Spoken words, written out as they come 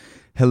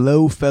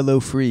Hello, fellow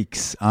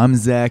freaks. I'm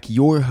Zach,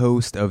 your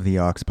host of the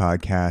Aux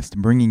Podcast,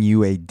 bringing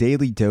you a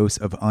daily dose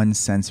of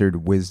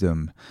uncensored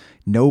wisdom.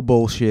 No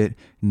bullshit,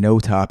 no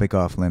topic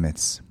off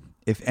limits.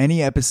 If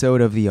any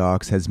episode of the Aux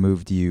has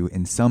moved you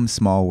in some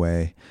small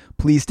way,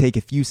 please take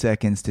a few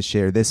seconds to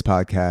share this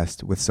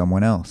podcast with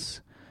someone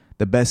else.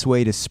 The best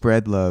way to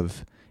spread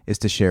love is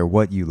to share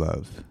what you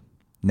love.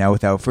 Now,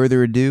 without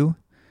further ado,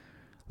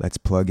 let's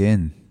plug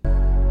in.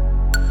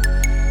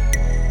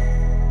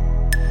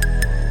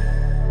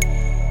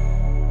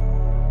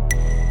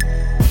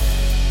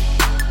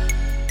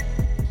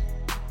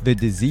 The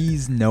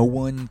disease no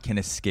one can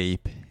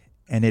escape,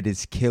 and it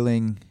is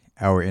killing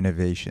our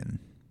innovation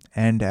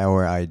and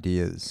our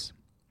ideas.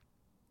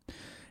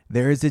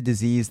 There is a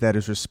disease that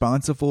is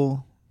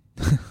responsible.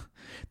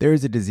 There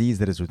is a disease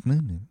that is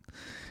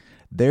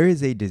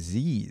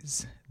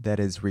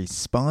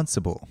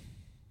responsible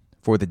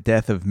for the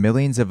death of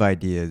millions of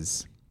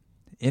ideas,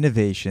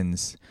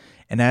 innovations,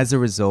 and as a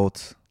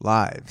result,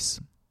 lives.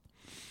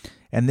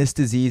 And this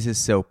disease is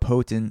so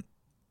potent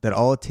that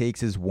all it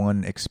takes is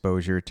one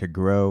exposure to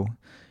grow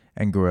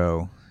and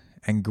grow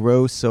and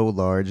grow so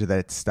large that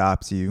it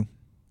stops you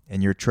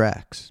in your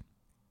tracks.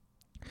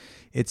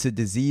 It's a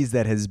disease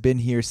that has been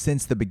here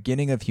since the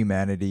beginning of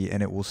humanity,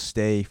 and it will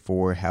stay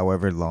for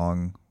however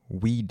long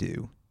we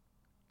do.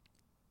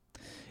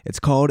 It's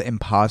called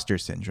imposter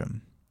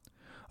syndrome.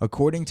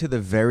 According to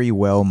the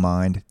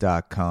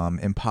verywellmind.com,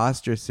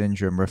 imposter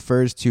syndrome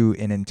refers to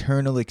an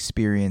internal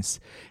experience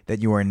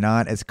that you are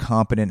not as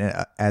competent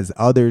as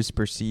others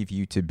perceive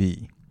you to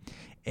be,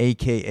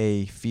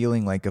 aka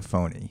feeling like a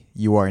phony.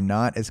 You are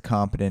not as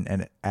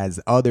competent as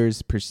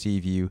others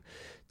perceive you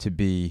to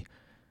be,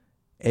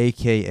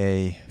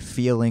 aka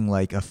feeling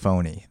like a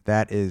phony.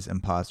 That is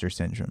imposter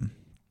syndrome.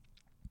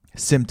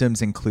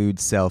 Symptoms include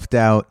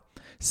self-doubt,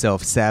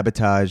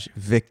 self-sabotage,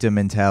 victim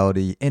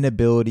mentality,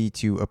 inability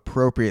to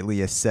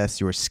appropriately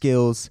assess your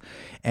skills,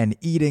 and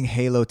eating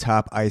Halo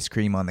Top ice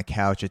cream on the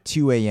couch at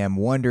 2 a.m.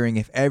 wondering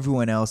if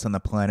everyone else on the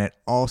planet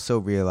also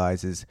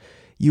realizes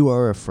you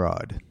are a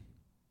fraud.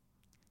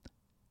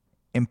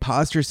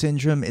 Imposter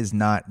syndrome is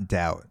not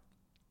doubt.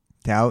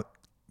 Doubt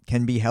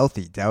can be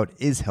healthy. Doubt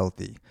is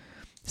healthy.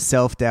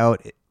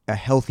 Self-doubt, a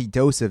healthy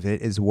dose of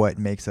it, is what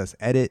makes us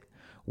edit,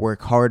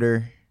 work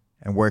harder,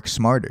 and work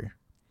smarter.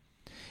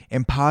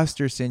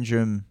 Imposter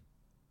syndrome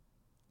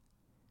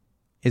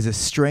is a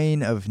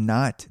strain of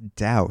not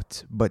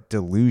doubt, but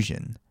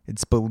delusion.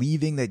 It's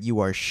believing that you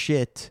are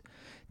shit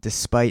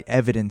despite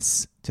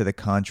evidence to the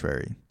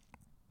contrary.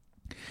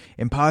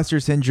 Imposter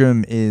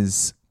syndrome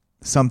is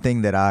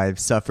something that I've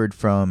suffered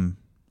from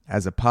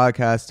as a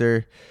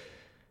podcaster.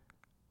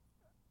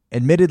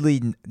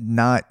 Admittedly,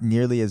 not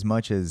nearly as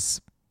much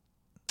as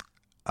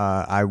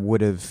I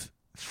would have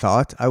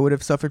thought I would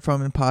have suffered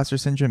from imposter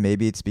syndrome.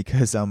 Maybe it's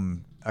because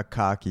I'm a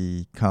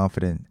cocky,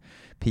 confident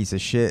piece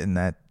of shit, and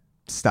that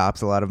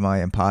stops a lot of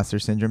my imposter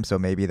syndrome. So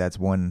maybe that's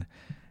one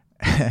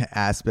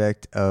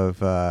aspect of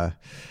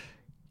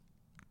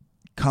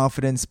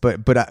confidence.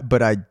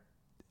 But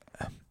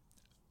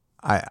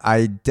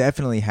I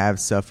definitely have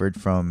suffered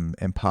from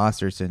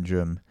imposter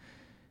syndrome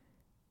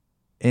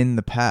in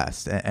the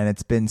past, and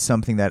it's been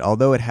something that,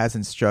 although it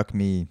hasn't struck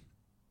me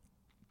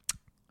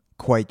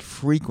quite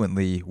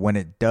frequently, when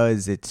it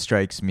does, it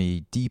strikes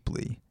me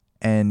deeply.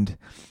 And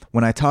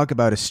when I talk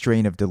about a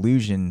strain of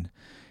delusion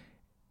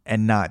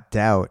and not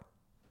doubt,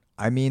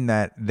 I mean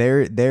that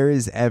there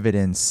is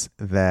evidence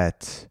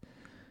that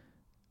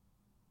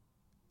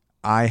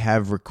I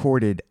have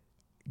recorded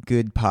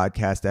good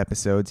podcast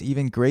episodes,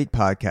 even great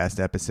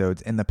podcast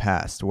episodes in the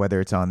past, whether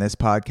it's on this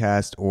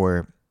podcast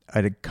or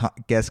a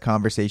guest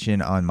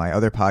conversation on my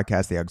other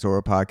podcast, the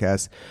Auxoro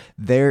podcast.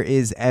 There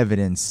is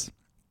evidence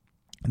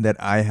that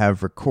I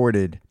have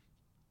recorded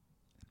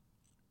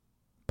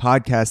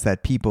podcasts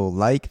that people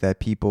like, that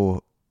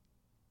people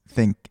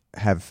think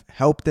have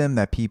helped them,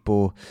 that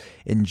people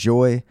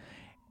enjoy.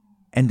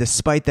 And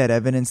despite that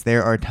evidence,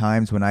 there are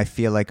times when I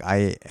feel like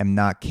I am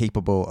not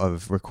capable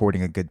of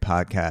recording a good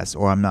podcast,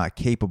 or I'm not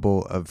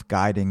capable of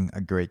guiding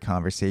a great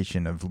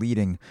conversation, of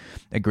leading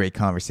a great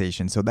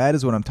conversation. So that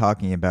is what I'm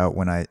talking about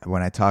when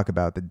I talk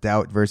about the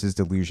doubt versus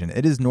delusion.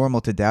 It is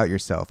normal to doubt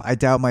yourself. I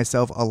doubt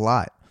myself a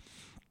lot.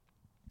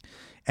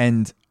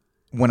 And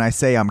when I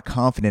say I'm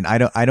confident, I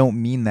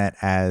don't mean that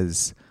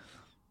as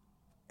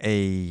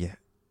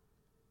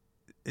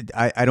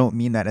I don't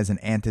mean that as an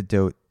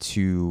antidote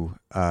to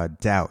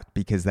doubt,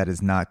 because that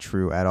is not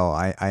true at all.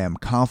 I am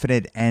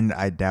confident and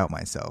I doubt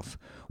myself.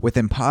 With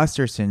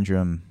imposter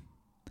syndrome,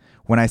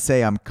 when I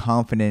say I'm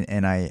confident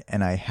and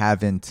I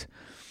haven't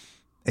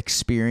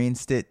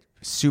experienced it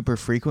super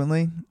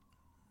frequently,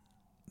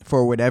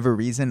 for whatever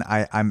reason,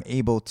 I'm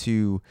able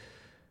to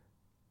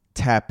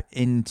tap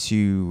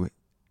into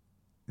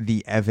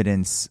the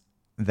evidence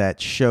that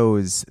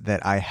shows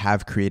that I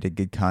have created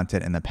good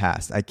content in the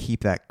past. I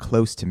keep that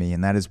close to me,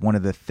 and that is one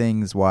of the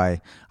things why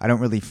I don't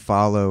really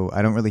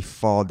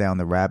fall down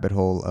the rabbit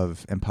hole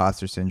of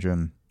imposter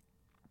syndrome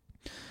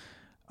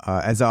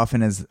as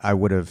often as I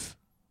would have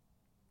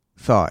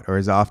thought or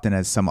as often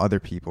as some other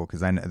people,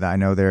 because I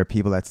know there are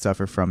people that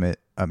suffer from it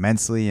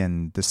immensely,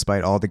 and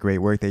despite all the great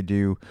work they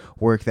do,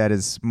 work that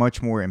is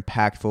much more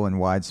impactful and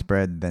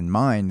widespread than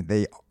mine,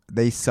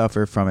 they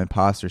suffer from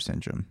imposter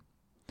syndrome.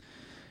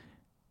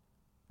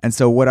 And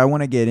so what I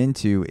want to get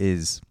into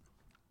is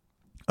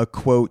a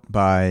quote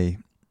by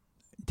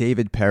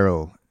David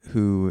Perel,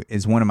 who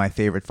is one of my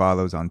favorite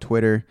follows on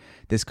Twitter.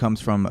 This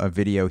comes from a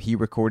video he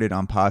recorded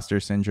on imposter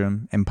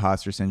syndrome.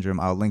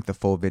 I'll link the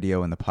full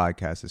video in the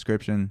podcast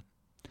description.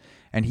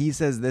 And he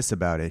says this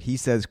about it. He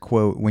says,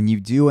 quote, "When you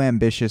do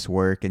ambitious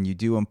work and you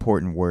do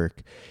important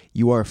work,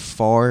 you are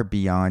far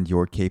beyond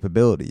your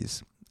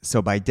capabilities.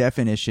 So by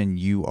definition,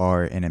 you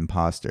are an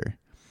imposter.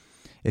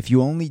 If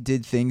you only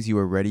did things you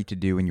were ready to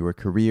do in your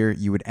career,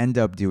 you would end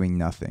up doing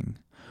nothing.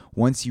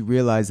 Once you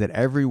realize that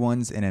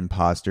everyone's an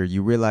imposter,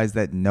 you realize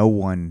that no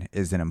one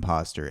is an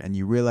imposter, and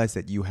you realize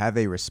that you have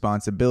a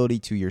responsibility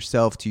to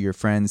yourself, to your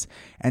friends,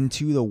 and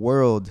to the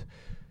world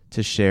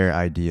to share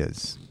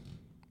ideas."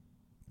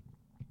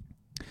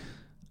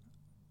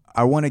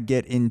 I want to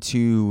get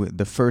into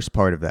the first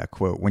part of that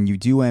quote. When you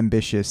do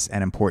ambitious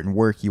and important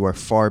work, you are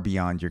far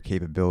beyond your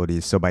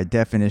capabilities. So by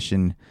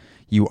definition,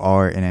 you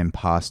are an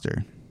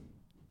imposter.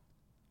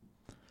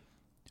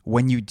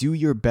 When you do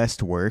your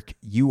best work,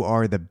 you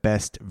are the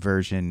best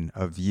version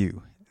of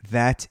you.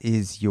 That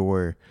is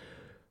your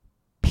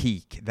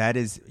peak. That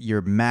is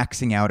your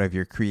maxing out of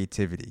your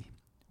creativity.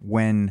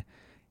 When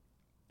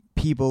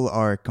people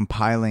are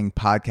compiling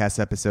podcast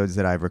episodes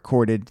that I've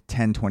recorded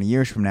 10, 20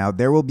 years from now,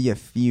 there will be a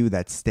few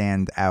that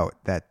stand out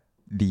that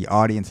the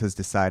audience has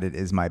decided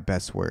is my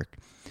best work.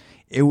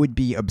 It would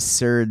be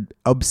absurd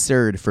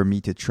for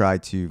me to try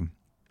to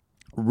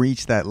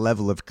reach that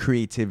level of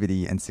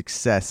creativity and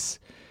success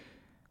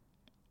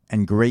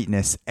and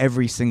greatness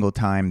every single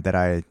time that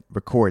I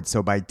record.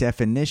 So by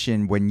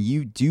definition, when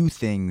you do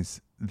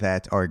things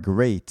that are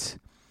great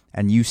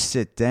and you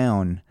sit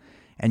down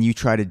and you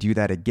try to do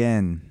that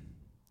again,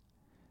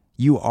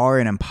 you are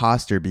an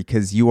imposter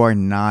because you are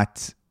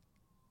not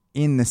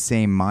in the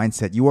same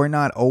mindset. You are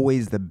not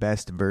always the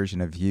best version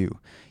of you.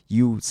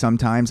 You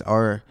sometimes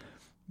are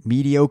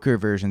mediocre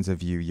versions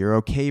of you. You're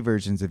okay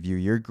versions of you.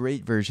 You're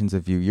great versions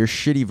of you. You're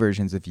shitty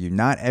versions of you.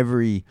 Not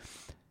every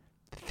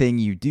thing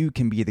you do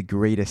can be the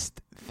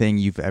greatest thing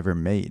you've ever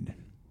made.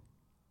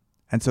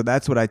 And so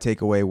that's what I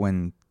take away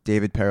when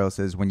David Perel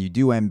says, when you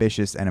do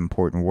ambitious and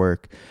important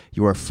work,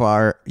 you are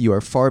far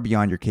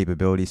beyond your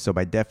capabilities. So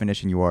by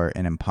definition, you are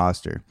an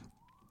imposter.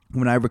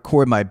 When I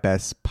record my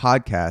best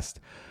podcast,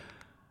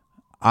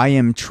 I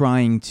am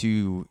trying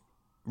to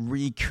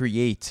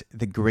recreate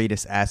the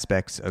greatest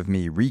aspects of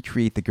me,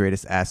 recreate the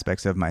greatest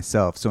aspects of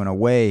myself. So in a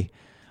way,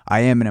 I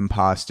am an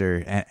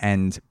imposter.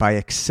 And by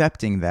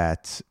accepting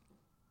that,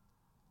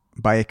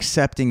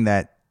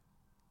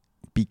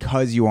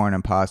 because you are an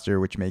imposter,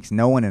 which makes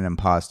no one an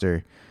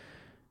imposter,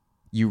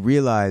 you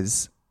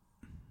realize,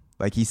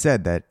 like he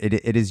said, that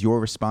it is your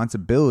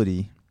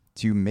responsibility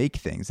to make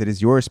things. It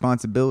is your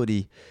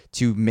responsibility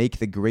to make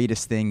the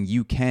greatest thing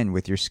you can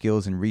with your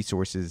skills and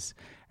resources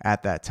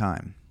at that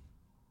time.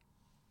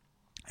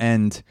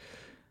 And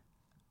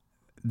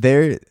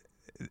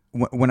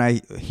when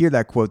I hear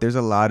that quote, there's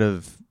a lot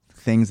of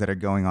things that are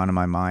going on in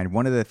my mind.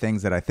 One of the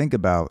things that I think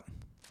about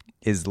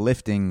is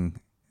lifting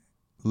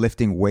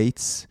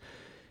weights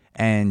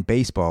and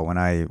baseball when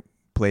I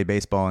played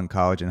baseball in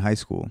college and high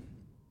school.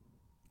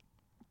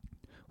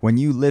 When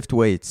you lift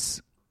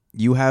weights,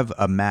 you have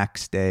a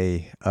max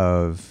day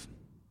of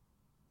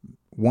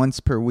once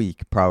per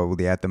week,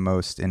 probably at the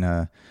most in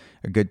a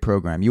good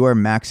program. You are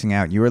maxing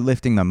out. You are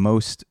lifting the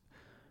most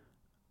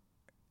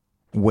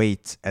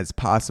weight as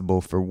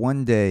possible for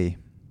one day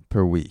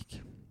per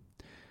week.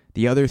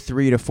 The other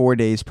 3 to 4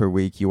 days per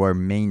week, you are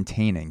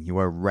maintaining. You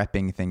are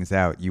repping things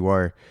out. You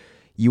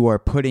are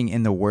putting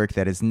in the work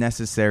that is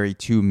necessary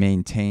to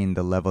maintain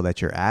the level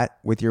that you're at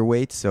with your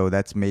weights. So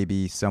that's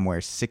maybe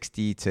somewhere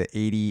 60 to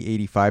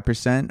 80,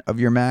 85% of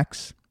your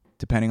max,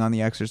 depending on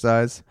the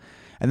exercise.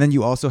 And then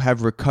you also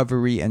have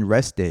recovery and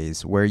rest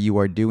days where you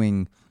are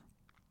doing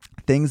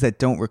things that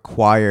don't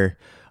require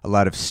a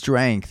lot of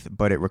strength,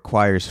 but it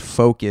requires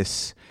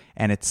focus.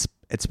 And it's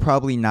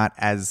probably not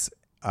as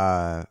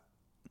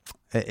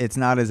it's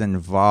not as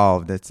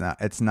involved. It's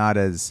not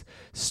as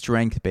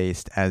strength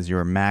based as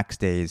your max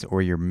days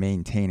or your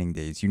maintaining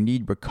days. You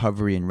need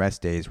recovery and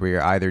rest days where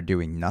you're either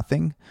doing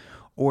nothing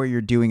or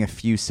you're doing a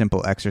few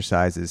simple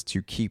exercises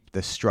to keep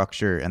the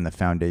structure and the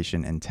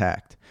foundation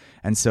intact.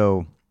 And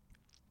so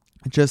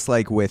just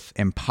like with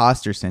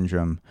imposter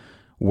syndrome,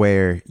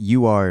 where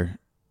you are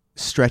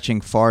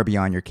stretching far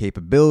beyond your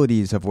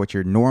capabilities of what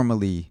you're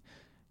normally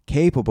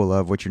capable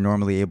of, what you're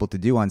normally able to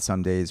do on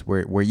some days,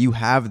 where you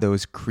have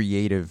those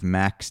creative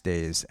max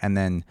days, and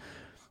then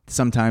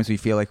sometimes we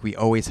feel like we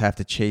always have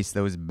to chase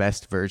those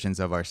best versions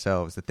of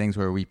ourselves, the things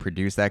where we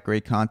produce that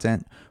great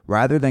content,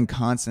 rather than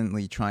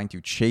constantly trying to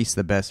chase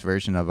the best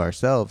version of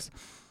ourselves.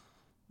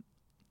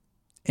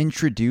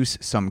 Introduce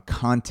some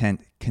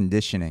content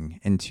conditioning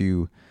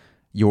into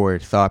your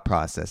thought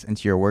process,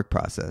 into your work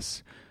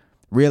process.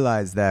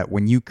 realize that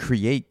when you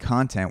create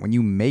content, when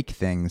you make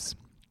things,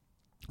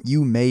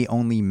 you may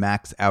only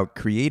max out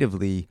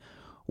creatively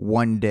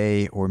 1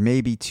 day or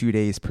maybe 2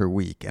 days per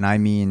week. And I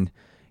mean,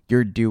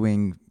 you're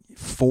doing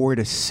 4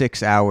 to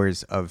 6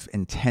 hours of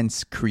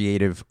intense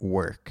creative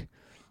work.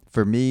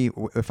 For me,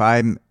 if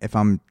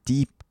I'm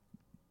deep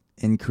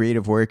in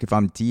creative work, if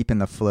I'm deep in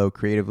the flow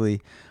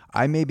creatively,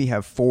 I maybe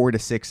have 4 to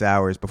 6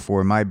 hours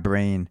before my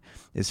brain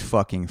is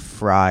fucking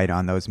fried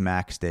on those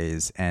max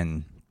days,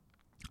 and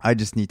I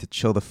just need to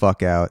chill the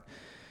fuck out,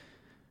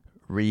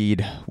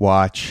 read,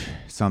 watch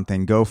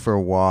something, go for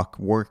a walk,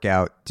 work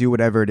out, do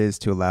whatever it is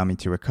to allow me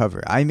to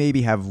recover. I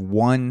maybe have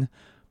 1,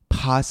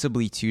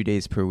 possibly 2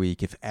 days per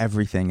week if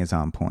everything is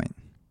on point.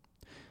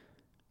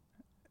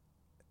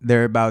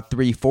 There are about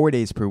 3-4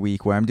 days per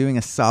week where I'm doing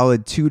a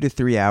solid 2 to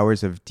 3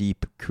 hours of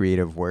deep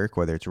creative work,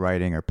 whether it's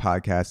writing or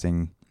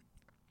podcasting.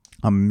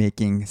 I'm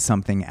making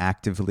something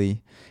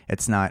actively.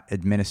 It's not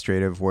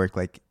administrative work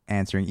like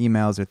answering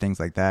emails or things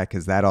like that,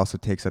 because that also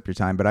takes up your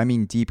time. But I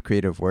mean deep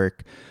creative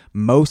work.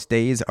 Most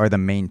days are the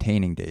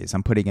maintaining days.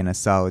 I'm putting in a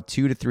solid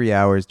 2 to 3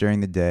 hours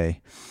during the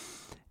day,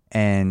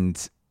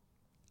 and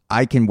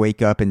I can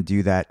wake up and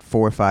do that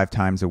 4 or 5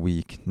 times a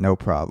week, no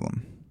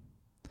problem.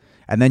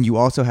 And then you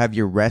also have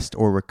your rest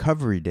or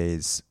recovery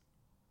days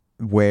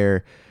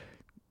where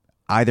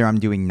either I'm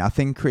doing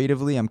nothing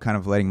creatively, I'm kind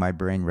of letting my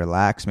brain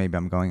relax. Maybe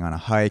I'm going on a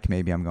hike,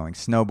 maybe I'm going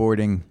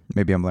snowboarding,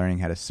 maybe I'm learning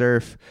how to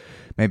surf,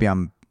 maybe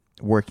I'm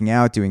working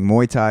out, doing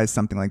Muay Thai,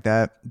 something like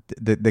that.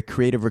 The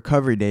creative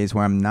recovery days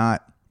where I'm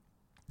not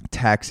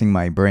taxing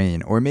my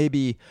brain. Or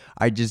maybe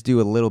I just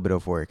do a little bit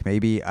of work.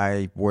 Maybe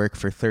I work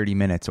for 30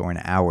 minutes or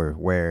an hour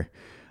where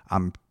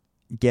I'm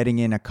getting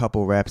in a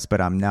couple reps, but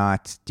I'm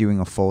not doing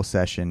a full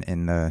session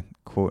in the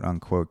quote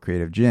unquote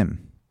creative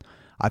gym.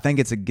 I think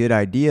it's a good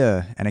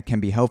idea, and it can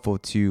be helpful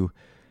to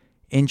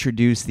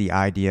introduce the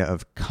idea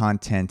of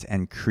content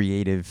and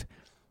creative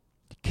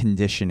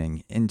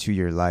conditioning into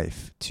your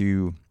life,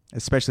 to,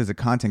 especially as a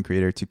content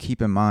creator, to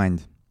keep in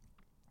mind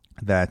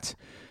that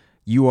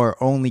you are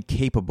only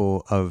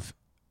capable of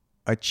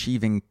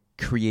achieving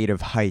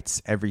creative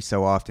heights every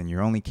so often.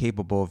 You're only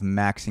capable of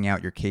maxing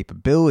out your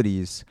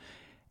capabilities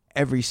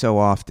every so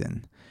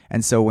often.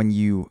 And so when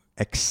you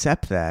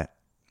accept that,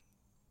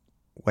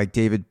 like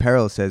David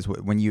Perel says,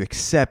 when you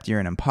accept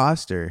you're an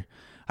imposter,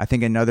 I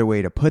think another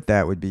way to put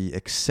that would be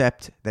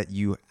accept that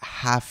you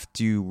have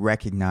to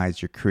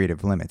recognize your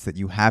creative limits, that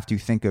you have to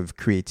think of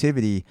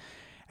creativity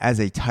as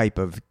a type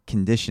of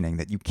conditioning,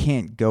 that you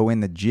can't go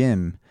in the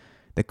gym,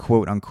 the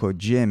quote unquote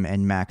gym,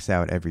 and max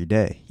out every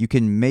day. You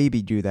can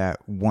maybe do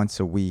that once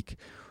a week,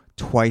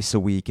 twice a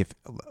week, if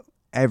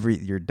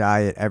your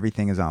diet,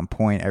 everything is on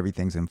point,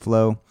 everything's in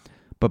flow.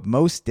 But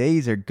most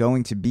days are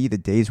going to be the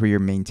days where you're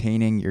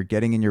maintaining, you're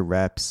getting in your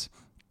reps,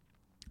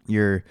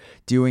 you're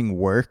doing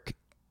work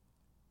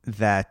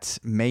that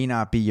may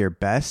not be your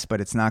best, but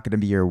it's not going to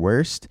be your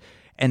worst.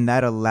 And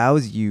that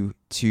allows you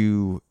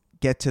to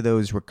get to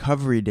those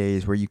recovery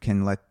days where you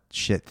can let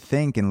shit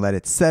think and let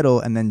it settle.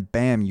 And then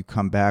bam, you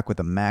come back with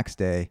a max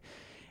day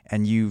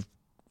and you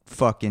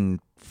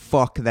fucking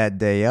fuck that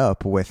day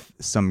up with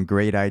some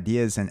great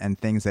ideas and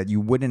things that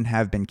you wouldn't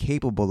have been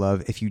capable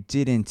of if you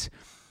didn't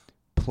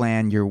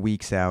plan your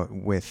weeks out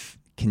with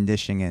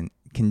conditioning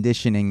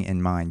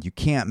in mind. You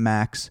can't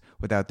max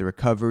without the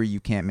recovery.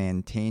 You can't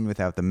maintain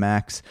without the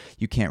max.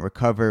 You can't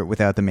recover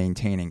without the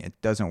maintaining.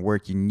 It doesn't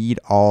work. You need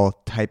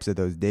all types of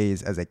those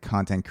days as a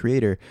content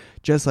creator,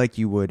 just like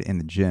you would in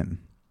the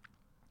gym.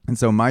 And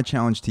so my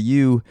challenge to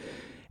you,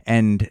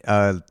 and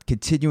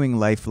continuing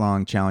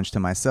lifelong challenge to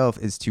myself,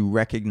 is to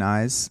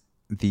recognize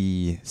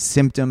the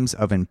symptoms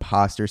of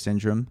imposter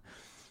syndrome,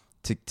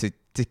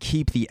 to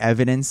keep the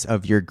evidence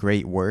of your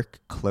great work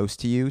close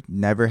to you.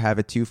 Never have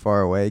it too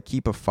far away.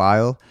 Keep a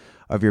file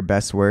of your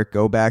best work.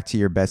 Go back to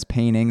your best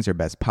paintings or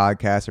best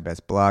podcasts or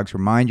best blogs.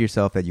 Remind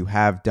yourself that you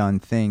have done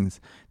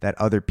things that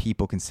other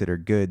people consider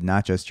good,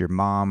 not just your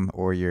mom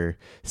or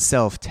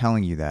yourself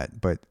telling you that,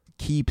 but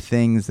keep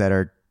things that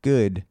are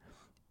good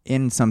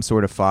in some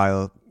sort of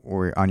file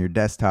or on your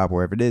desktop,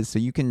 wherever it is, so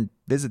you can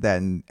visit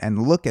that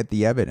and look at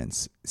the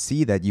evidence,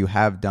 see that you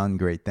have done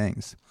great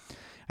things.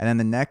 And then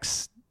the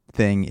next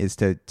thing is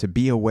to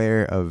be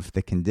aware of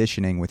the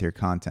conditioning with your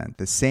content,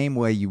 the same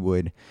way you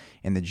would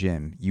in the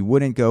gym. You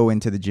wouldn't go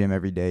into the gym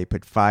every day,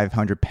 put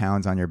 500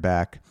 pounds on your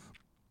back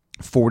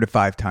 4 to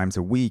 5 times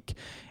a week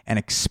and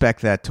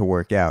expect that to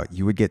work out.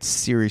 You would get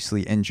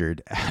seriously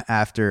injured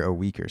after a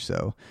week or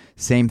so.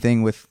 Same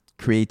thing with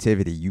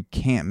creativity. You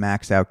can't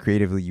max out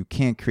creatively. You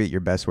can't create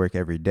your best work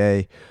every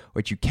day.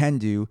 What you can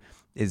do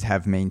is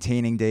have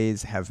maintaining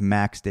days, have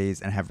max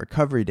days, and have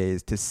recovery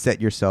days to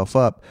set yourself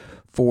up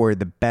for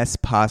the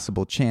best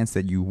possible chance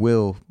that you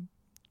will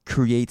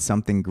create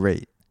something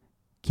great.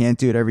 Can't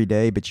do it every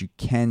day, but you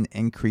can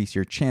increase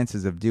your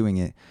chances of doing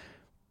it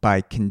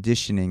by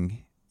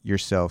conditioning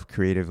yourself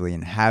creatively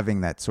and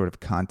having that sort of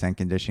content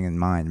conditioning in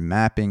mind,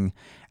 mapping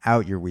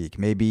out your week.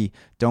 Maybe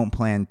don't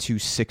plan 2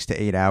 6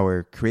 to 8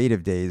 hour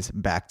creative days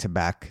back to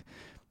back,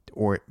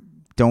 or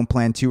don't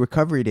plan 2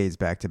 recovery days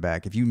back to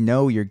back. If you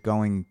know you're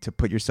going to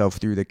put yourself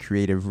through the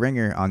creative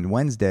ringer on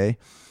Wednesday,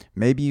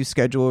 maybe you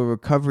schedule a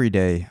recovery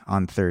day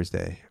on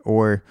Thursday.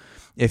 Or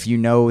if you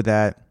know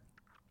that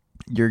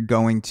you're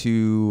going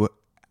to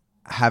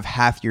have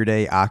half your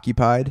day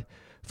occupied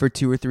for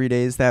 2 or 3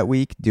 days that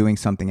week doing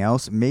something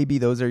else, maybe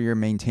those are your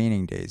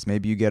maintaining days.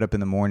 Maybe you get up in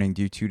the morning,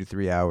 do 2 to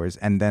 3 hours,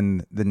 and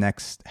then the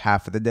next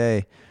half of the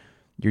day,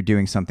 you're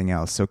doing something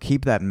else. So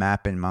keep that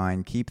map in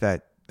mind. Keep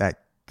that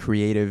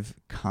creative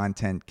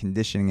content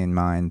conditioning in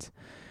mind.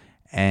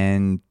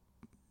 And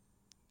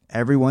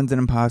everyone's an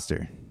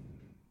imposter,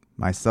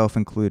 myself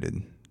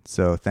included.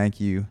 So thank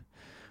you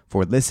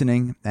for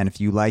listening. And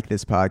if you like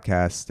this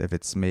podcast, if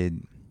it's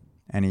made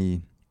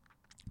any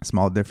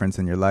small difference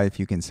in your life,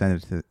 you can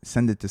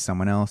send it to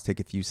someone else. Take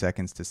a few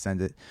seconds to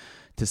send it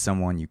to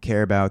someone you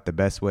care about. The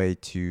best way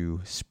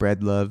to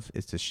spread love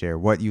is to share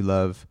what you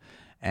love.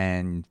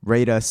 And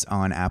rate us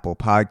on Apple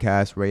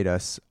Podcasts, rate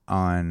us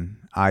on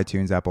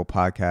iTunes, Apple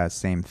Podcasts,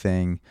 same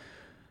thing.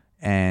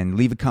 And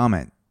leave a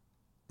comment.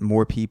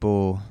 More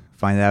people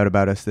find out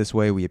about us this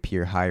way. We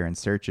appear higher in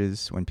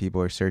searches when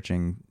people are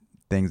searching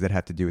things that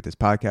have to do with this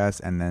podcast.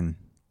 And then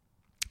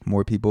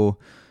more people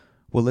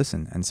will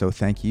listen. And so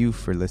thank you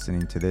for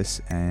listening to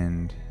this,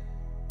 and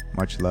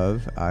much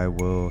love. I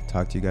will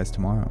talk to you guys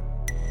tomorrow.